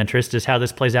area of interest is how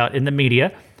this plays out in the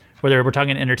media, whether we're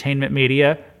talking entertainment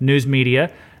media, news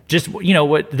media, just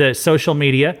what the social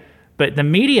media. But the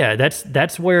media,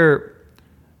 that's where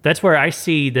I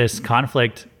see this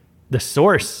conflict. The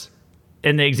source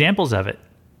and the examples of it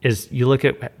is you look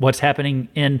at what's happening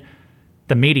in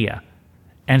the media.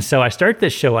 And so I start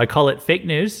this show. I call it fake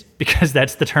news because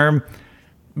that's the term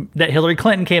that Hillary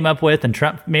Clinton came up with and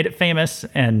Trump made it famous,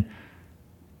 and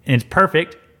it's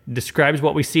perfect. It describes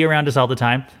what we see around us all the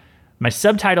time. My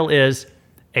subtitle is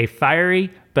A Fiery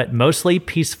but Mostly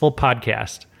Peaceful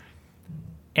Podcast.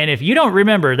 And if you don't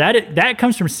remember, that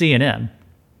comes from CNN.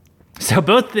 So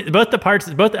both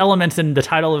elements in the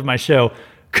title of my show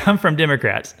come from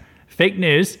Democrats. Fake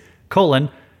news,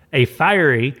 a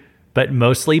fiery but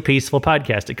mostly peaceful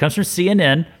podcast. It comes from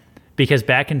CNN because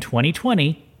back in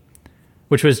 2020,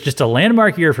 which was just a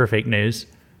landmark year for fake news,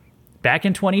 back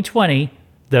in 2020,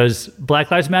 those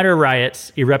Black Lives Matter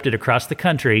riots erupted across the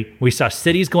country. We saw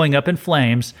cities going up in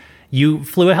flames. You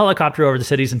flew a helicopter over the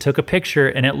cities and took a picture,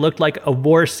 and it looked like a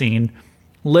war scene.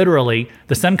 Literally,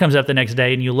 the sun comes up the next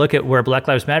day, and you look at where Black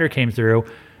Lives Matter came through,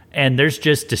 and there's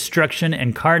just destruction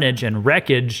and carnage and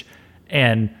wreckage,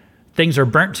 and things are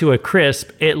burnt to a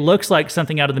crisp. It looks like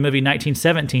something out of the movie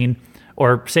 1917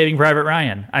 or Saving Private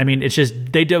Ryan. I mean, it's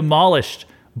just, they demolished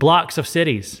blocks of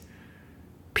cities.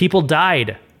 People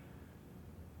died.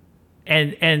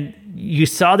 And you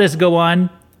saw this go on,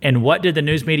 and what did the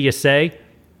news media say?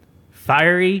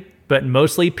 Fiery but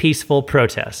mostly peaceful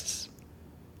protests.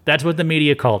 That's what the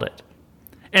media called it.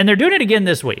 And they're doing it again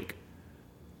this week.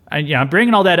 I'm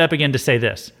bringing all that up again to say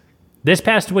this. This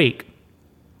past week,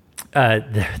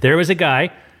 there was a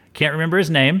guy, can't remember his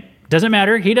name, doesn't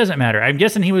matter, he doesn't matter. I'm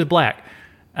guessing he was black.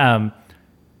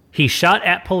 He shot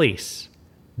at police.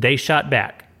 They shot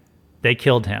back. They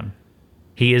killed him.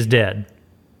 He is dead.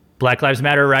 Black Lives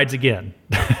Matter rides again.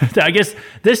 I guess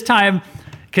this time,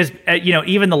 because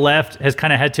even the left has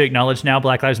kind of had to acknowledge now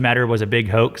Black Lives Matter was a big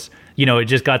hoax.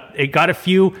 It got a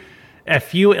few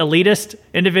elitist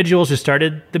individuals who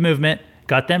started the movement,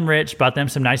 got them rich, bought them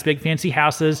some nice big fancy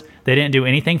houses. They didn't do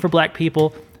anything for black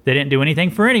people. They didn't do anything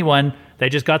for anyone. They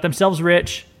just got themselves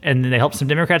rich, and they helped some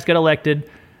Democrats get elected,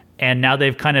 and now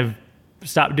they've kind of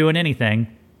stopped doing anything.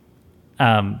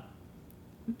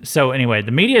 So anyway,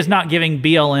 the media is not giving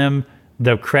BLM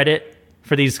the credit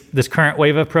for this current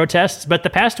wave of protests, but the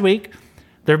past week,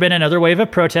 there have been another wave of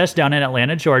protests down in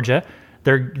Atlanta, Georgia.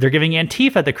 They're giving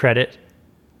Antifa the credit.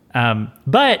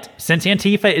 But since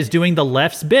Antifa is doing the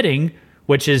left's bidding,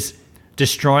 which is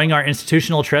destroying our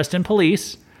institutional trust in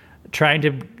police, trying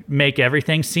to make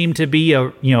everything seem to be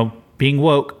being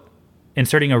woke,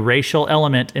 inserting a racial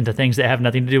element into things that have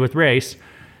nothing to do with race,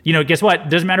 Guess what?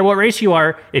 Doesn't matter what race you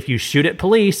are. If you shoot at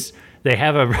police, they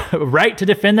have a right to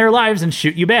defend their lives and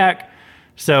shoot you back.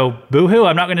 So boo-hoo.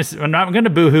 I'm not going to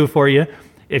boo-hoo for you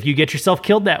if you get yourself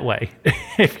killed that way.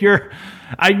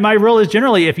 My rule is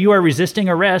generally, if you are resisting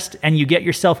arrest and you get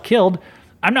yourself killed,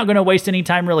 I'm not going to waste any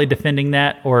time really defending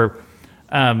that or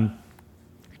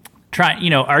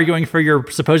arguing for your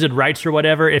supposed rights or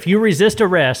whatever. If you resist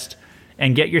arrest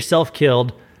and get yourself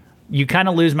killed, you kind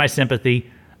of lose my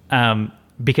sympathy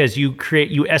because you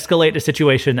escalate a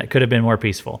situation that could have been more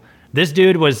peaceful. This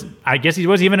dude I guess he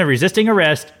wasn't even resisting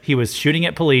arrest. He was shooting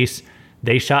at police.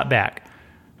 They shot back.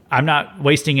 I'm not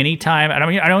wasting any time. I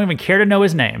don't even care to know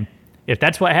his name. If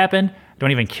that's what happened, I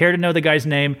don't even care to know the guy's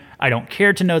name. I don't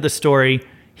care to know the story.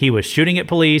 He was shooting at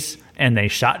police and they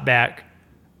shot back.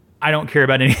 I don't care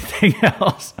about anything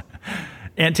else.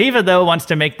 Antifa, though, wants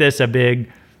to make this a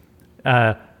big,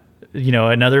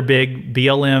 another big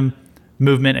BLM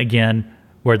movement again,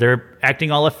 where they're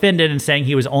acting all offended and saying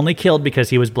he was only killed because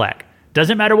he was black.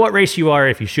 Doesn't matter what race you are.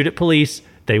 If you shoot at police,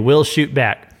 they will shoot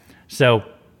back. So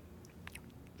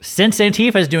since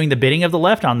Antifa is doing the bidding of the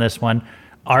left on this one,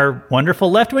 our wonderful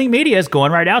left-wing media is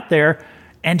going right out there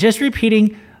and just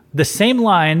repeating the same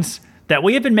lines that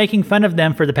we have been making fun of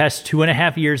them for the past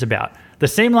 2.5 years about. The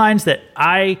same lines that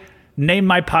I named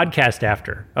my podcast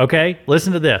after. Okay?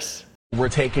 Listen to this. We're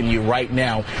taking you right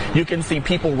now. You can see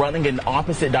people running in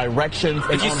opposite directions,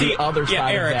 and on the other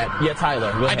side Eric, of that. Yeah,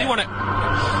 Tyler, go ahead. I do want to...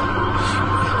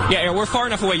 Yeah, we're far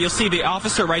enough away. You'll see the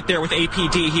officer right there with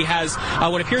APD. He has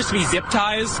what appears to be zip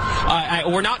ties.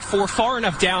 We're not far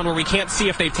enough down where we can't see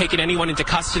if they've taken anyone into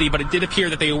custody, but it did appear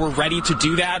that they were ready to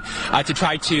do that, to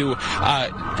try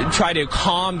to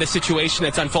calm the situation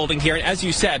that's unfolding here. And as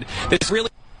you said, this really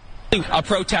a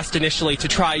protest initially to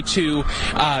try to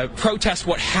protest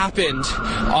what happened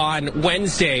on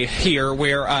Wednesday here,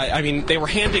 where they were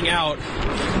handing out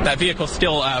that vehicle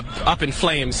still up in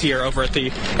flames here over at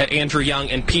Andrew Young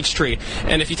and Peachtree.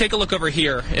 And if you take a look over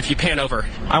here, if you pan over,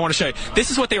 I want to show you.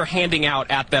 This is what they were handing out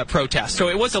at that protest. So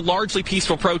it was a largely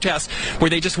peaceful protest where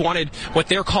they just wanted what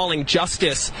they're calling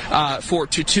justice for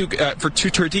Tortuguita.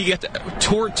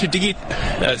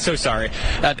 So sorry.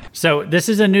 So this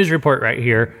is a news report right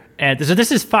here. And so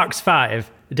this is Fox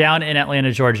 5 down in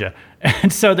Atlanta, Georgia.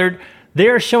 And so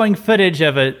they're showing footage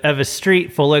of a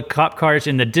street full of cop cars.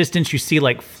 In the distance, you see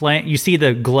you see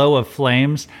the glow of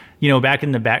flames, back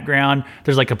in the background.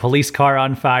 There's like a police car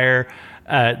on fire.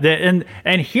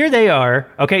 And here they are.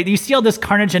 Okay, you see all this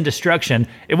carnage and destruction.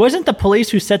 It wasn't the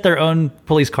police who set their own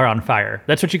police car on fire.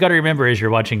 That's what you got to remember as you're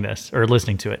watching this or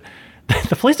listening to it.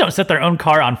 The police don't set their own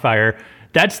car on fire.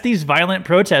 That's these violent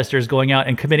protesters going out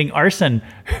and committing arson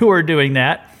who are doing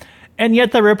that. And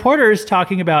yet the reporter is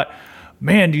talking about,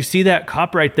 man, do you see that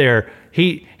cop right there?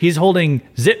 He's holding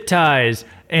zip ties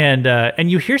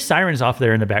and you hear sirens off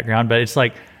there in the background, but it's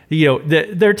like,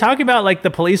 they're talking about like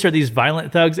the police are these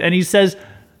violent thugs. And he says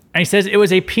it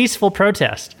was a peaceful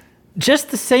protest.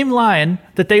 Just the same line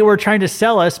that they were trying to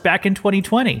sell us back in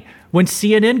 2020 when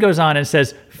CNN goes on and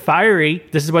says, fiery,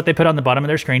 this is what they put on the bottom of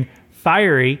their screen,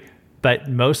 fiery, but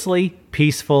mostly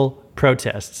peaceful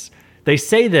protests. They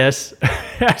say this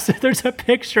as if there's a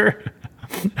picture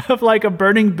of like a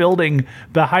burning building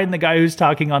behind the guy who's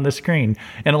talking on the screen.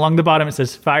 And along the bottom, it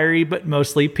says fiery, but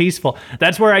mostly peaceful.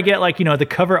 That's where I get the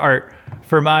cover art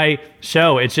for my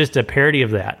show. It's just a parody of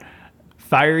that.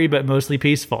 Fiery, but mostly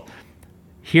peaceful.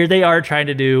 Here they are trying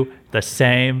to do the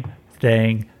same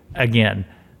thing again.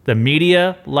 The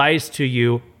media lies to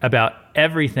you about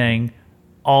everything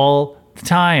all the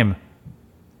time.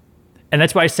 And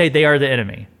that's why I say they are the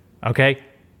enemy, okay?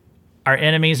 Our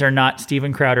enemies are not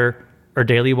Steven Crowder or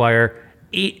Daily Wire.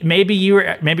 Maybe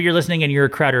you're listening and you're a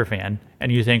Crowder fan,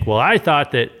 and you think, well, I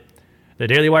thought that the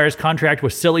Daily Wire's contract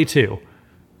was silly too.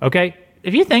 Okay?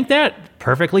 If you think that,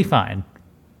 perfectly fine.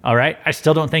 All right? I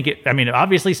still don't think it...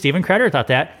 obviously, Steven Crowder thought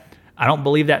that. I don't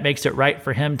believe that makes it right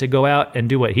for him to go out and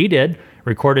do what he did,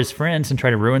 record his friends and try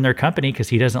to ruin their company because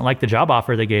he doesn't like the job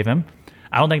offer they gave him.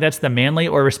 I don't think that's the manly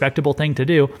or respectable thing to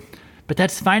do. But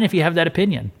that's fine if you have that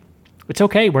opinion. It's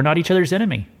okay. We're not each other's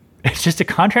enemy. It's just a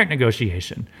contract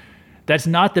negotiation. That's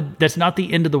not the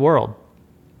end of the world.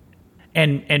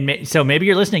 So maybe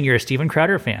you're listening. You're a Steven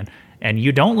Crowder fan, and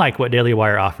you don't like what Daily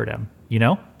Wire offered him.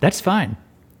 That's fine.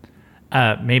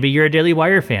 Maybe you're a Daily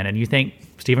Wire fan, and you think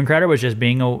Steven Crowder was just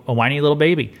being a whiny little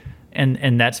baby,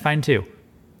 and that's fine too.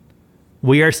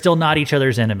 We are still not each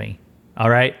other's enemy. All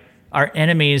right. Our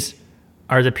enemies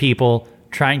are the people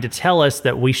trying to tell us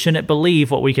that we shouldn't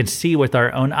believe what we can see with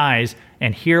our own eyes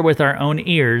and hear with our own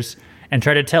ears, and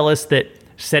try to tell us that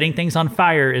setting things on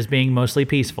fire is being mostly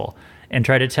peaceful, and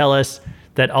try to tell us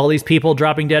that all these people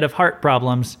dropping dead of heart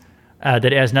problems, that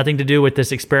it has nothing to do with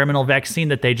this experimental vaccine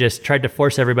that they just tried to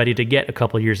force everybody to get a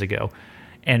couple years ago.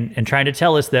 And trying to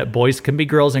tell us that boys can be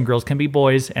girls and girls can be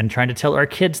boys, and trying to tell our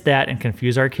kids that and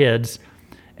confuse our kids,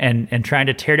 and trying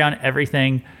to tear down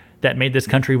everything that made this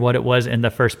country what it was in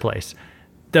the first place.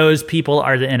 Those people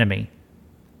are the enemy.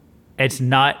 It's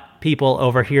not people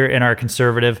over here in our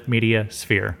conservative media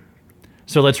sphere.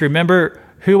 So let's remember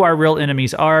who our real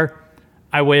enemies are.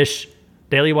 I wish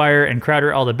Daily Wire and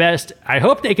Crowder all the best. I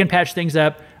hope they can patch things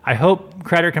up. I hope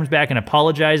Crowder comes back and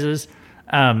apologizes.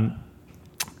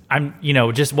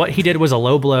 Just what he did was a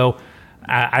low blow.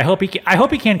 I hope he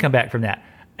can come back from that.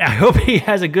 I hope he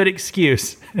has a good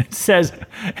excuse. It says,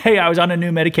 hey, I was on a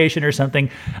new medication or something.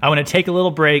 I want to take a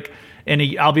little break, and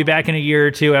I'll be back in a year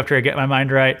or two after I get my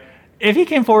mind right. If he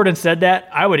came forward and said that,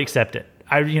 I would accept it.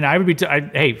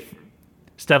 Hey,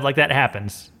 stuff like that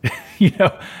happens.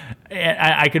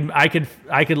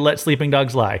 I could let sleeping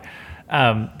dogs lie.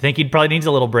 Think he probably needs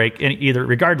a little break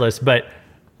regardless, but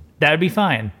that would be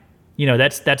fine.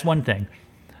 That's one thing.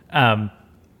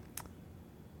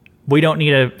 We don't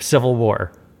need a civil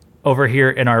war over here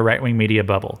in our right-wing media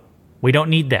bubble. We don't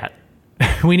need that.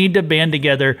 We need to band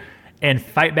together and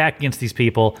fight back against these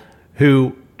people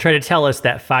who try to tell us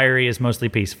that fiery is mostly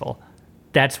peaceful.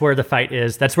 That's where the fight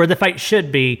is. That's where the fight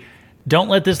should be. Don't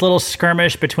let this little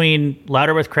skirmish between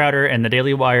Louder with Crowder and the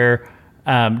Daily Wire,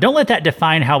 don't let that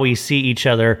define how we see each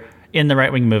other in the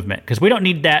right-wing movement, because we don't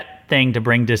need that thing to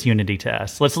bring disunity to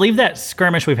us. Let's leave that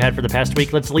skirmish we've had for the past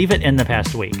week. Let's leave it in the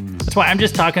past week. That's why I'm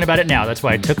just talking about it now. That's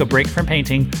why I took a break from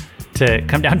painting to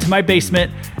come down to my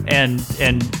basement and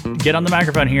get on the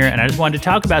microphone here. And I just wanted to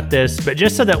talk about this, but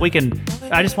just so that we can,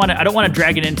 I don't want to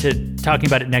drag it into talking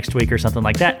about it next week or something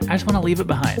like that. I just want to leave it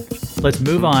behind. Let's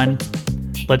move on.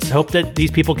 Let's hope that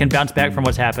these people can bounce back from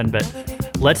what's happened, but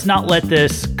let's not let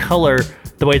this color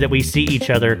the way that we see each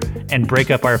other and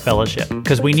break up our fellowship,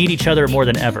 because we need each other more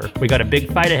than ever. We got a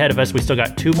big fight ahead of us. We still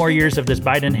got 2 more years of this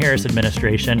Biden-Harris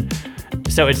administration.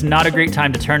 So it's not a great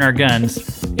time to turn our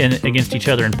guns against each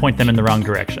other and point them in the wrong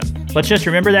direction. Let's just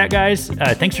remember that, guys.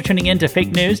 Thanks for tuning in to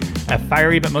Fake News, a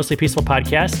fiery but mostly peaceful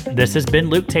podcast. This has been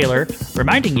Luke Taylor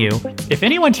reminding you, if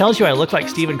anyone tells you I look like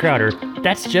Steven Crowder,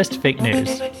 that's just fake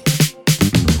news.